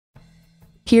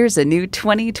Here's a new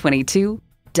 2022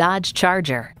 Dodge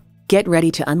Charger. Get ready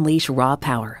to unleash raw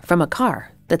power from a car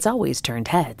that's always turned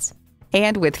heads.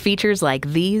 And with features like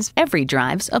these, every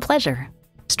drive's a pleasure.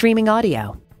 Streaming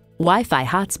audio, Wi-Fi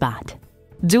hotspot,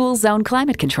 dual zone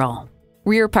climate control,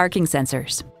 rear parking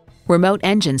sensors, remote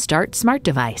engine start smart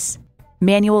device,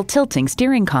 manual tilting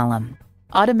steering column,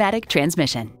 automatic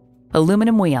transmission,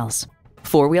 aluminum wheels,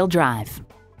 four-wheel drive,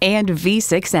 and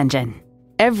V6 engine.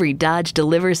 Every Dodge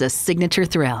delivers a signature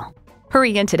thrill.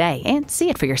 Hurry in today and see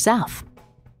it for yourself.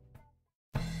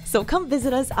 So come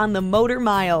visit us on the Motor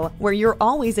Mile, where you're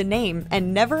always a name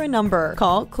and never a number.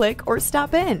 Call, click, or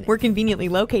stop in. We're conveniently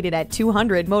located at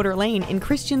 200 Motor Lane in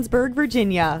Christiansburg,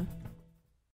 Virginia.